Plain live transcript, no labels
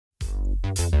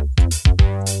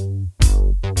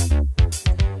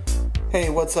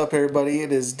what's up everybody?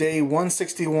 It is day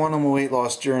 161 on my weight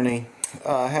loss journey.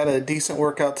 I had a decent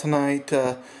workout tonight.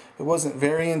 It wasn't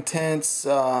very intense,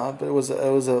 but it was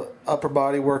a upper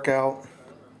body workout.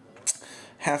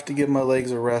 Have to give my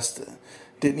legs a rest.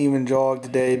 Didn't even jog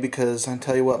today because I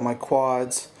tell you what, my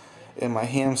quads and my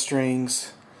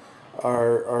hamstrings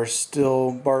are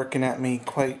still barking at me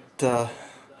quite a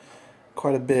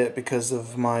bit because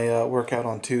of my workout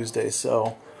on Tuesday.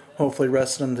 So hopefully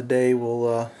resting them today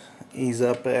will ease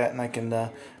up that, and I can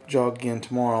jog again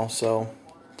tomorrow. So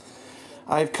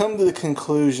I've come to the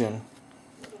conclusion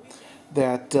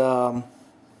that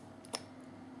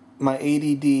my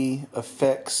ADD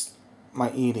affects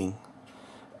my eating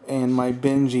and my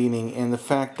binge eating, and the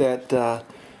fact that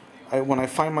when I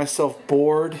find myself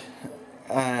bored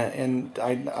and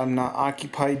I'm not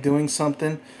occupied doing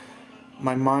something,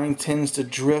 my mind tends to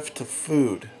drift to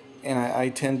food, and I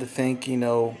tend to think, you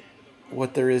know,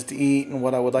 what there is to eat and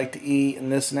what I would like to eat and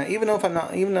this and that. Even if I'm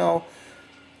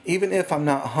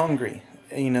not hungry,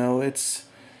 you know, it's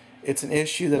an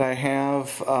issue that I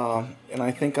have, and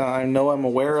I think I know I'm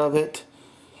aware of it.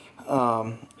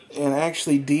 And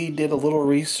actually, Dee did a little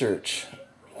research.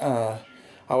 I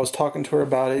was talking to her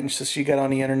about it, and she got on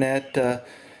the internet.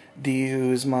 Dee,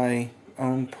 who is my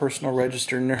own personal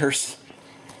registered nurse,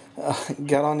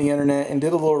 got on the internet and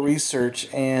did a little research,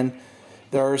 and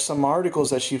there are some articles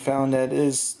that she found that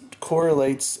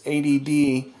correlates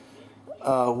ADD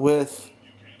with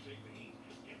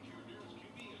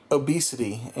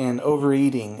obesity and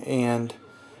overeating. And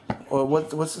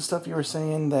what's the stuff you were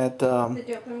saying that the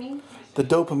dopamine? The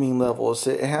dopamine levels.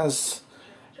 It has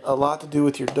a lot to do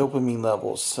with your dopamine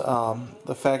levels.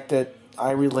 The fact that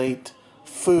I relate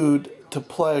food to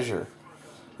pleasure,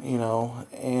 you know,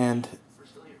 and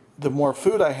the more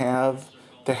food I have,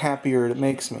 the happier it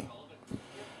makes me.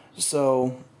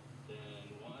 So,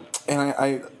 and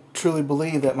I truly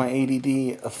believe that my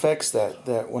ADD affects that.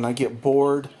 That when I get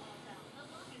bored,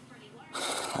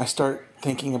 I start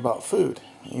thinking about food,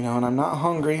 you know, and I'm not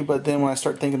hungry, but then when I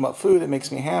start thinking about food, it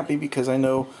makes me happy because I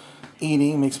know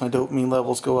eating makes my dopamine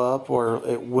levels go up, or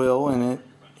it will, and it,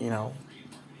 you know,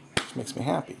 just makes me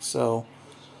happy. So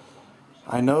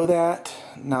I know that.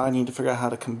 Now I need to figure out how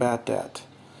to combat that.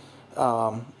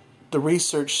 The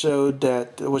research showed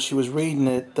that what she was reading,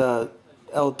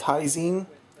 L-tyrosine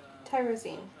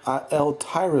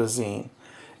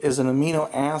is an amino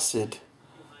acid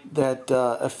that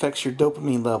affects your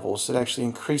dopamine levels. It actually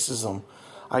increases them.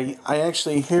 I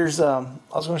actually, here's I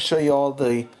was going to show you all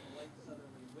the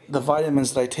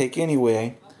vitamins that I take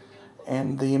anyway,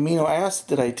 and the amino acid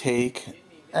that I take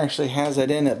actually has that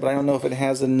in it, but I don't know if it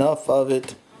has enough of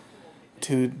it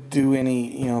to do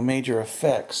any, you know, major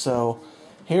effects. So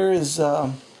here's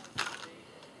the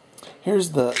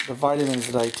vitamins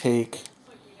that I take.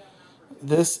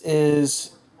 This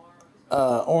is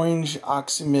orange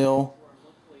oxymil.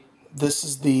 This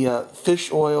is the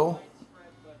fish oil.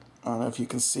 I don't know if you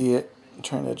can see it. I'm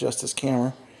trying to adjust this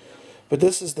camera. But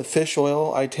this is the fish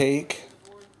oil I take.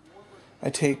 I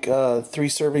take 3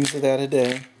 servings of that a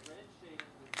day.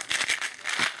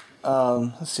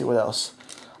 Let's see what else.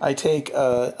 I take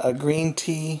a green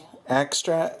tea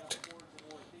extract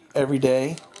every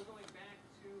day.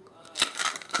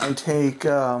 I take,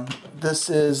 this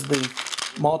is the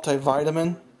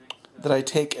multivitamin that I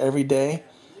take every day.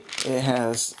 It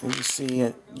has, you see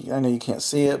it, I know you can't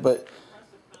see it, but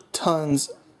tons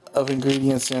of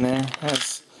ingredients in there. It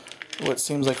has what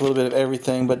seems like a little bit of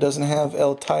everything, but doesn't have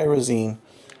L-tyrosine.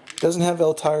 Doesn't have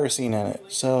L-tyrosine in it.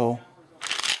 So,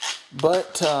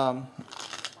 but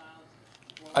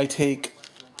I take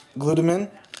glutamine,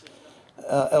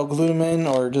 L-glutamine,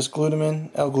 or just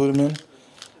glutamine, L-glutamine.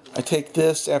 I take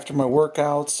this after my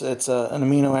workouts. It's an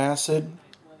amino acid.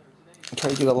 I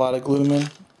try to get a lot of glutamine.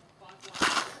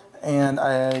 And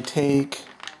I take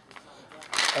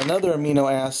another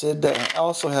amino acid that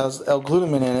also has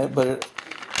L-glutamine in it, but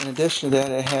in addition to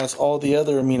that, it has all the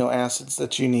other amino acids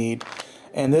that you need.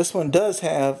 And this one does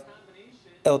have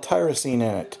L-tyrosine in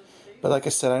it. But like I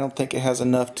said, I don't think it has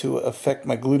enough to affect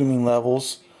my glutamine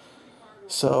levels.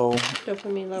 So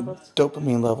Dopamine levels.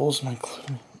 Dopamine levels. My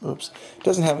glutamine. Oops. It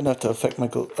doesn't have enough to affect my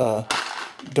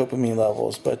dopamine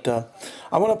levels. But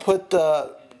I want to put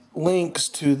links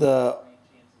to the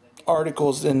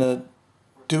articles in the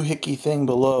doohickey thing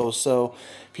below. So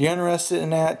if you're interested in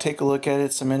that, take a look at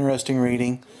it. Some interesting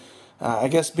reading. I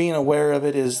guess being aware of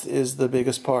it is the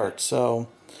biggest part. So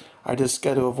I just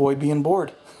got to avoid being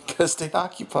bored. Gotta stay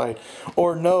occupied,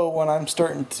 or know when I'm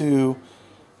starting to,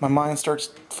 my mind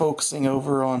starts focusing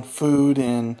over on food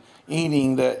and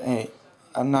eating, that hey,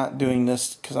 I'm not doing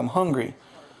this because I'm hungry.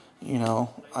 You know,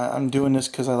 I'm doing this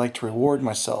because I like to reward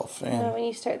myself. And Well, when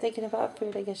you start thinking about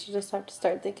food, I guess you just have to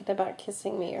start thinking about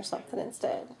kissing me or something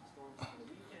instead. Are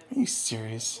you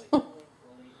serious?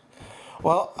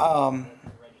 Well,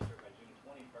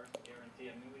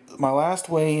 my last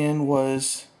weigh-in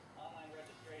was,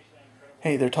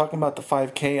 hey, they're talking about the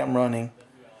 5K I'm running.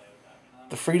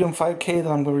 The Freedom 5K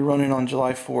that I'm going to be running on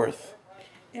July 4th.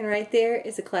 And right there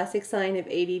is a classic sign of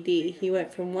ADD. He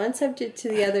went from one subject to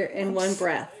the other in one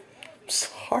breath.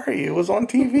 Sorry, it was on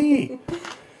TV.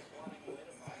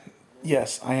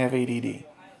 Yes, I have ADD.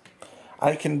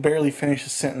 I can barely finish a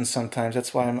sentence sometimes.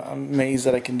 That's why I'm amazed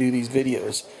that I can do these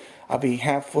videos. I'll be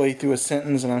halfway through a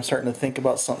sentence and I'm starting to think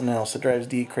about something else. It drives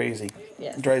Dee crazy.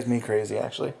 Yes. It drives me crazy,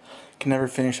 actually. Can never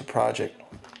finish a project.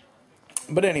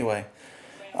 But anyway,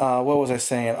 what was I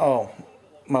saying? Oh,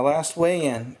 my last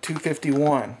weigh-in,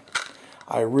 251.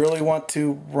 I really want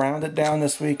to round it down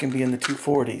this week and be in the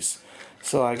 240s.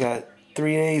 So I got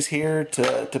 3 days here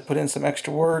to put in some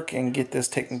extra work and get this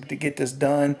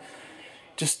done.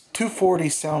 Just 240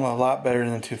 sound a lot better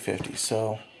than 250.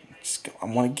 So I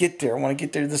want to get there. I want to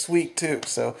get there this week too.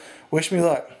 So wish me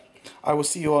luck. I will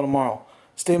see you all tomorrow.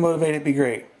 Stay motivated. Be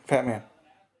great. Fat Man.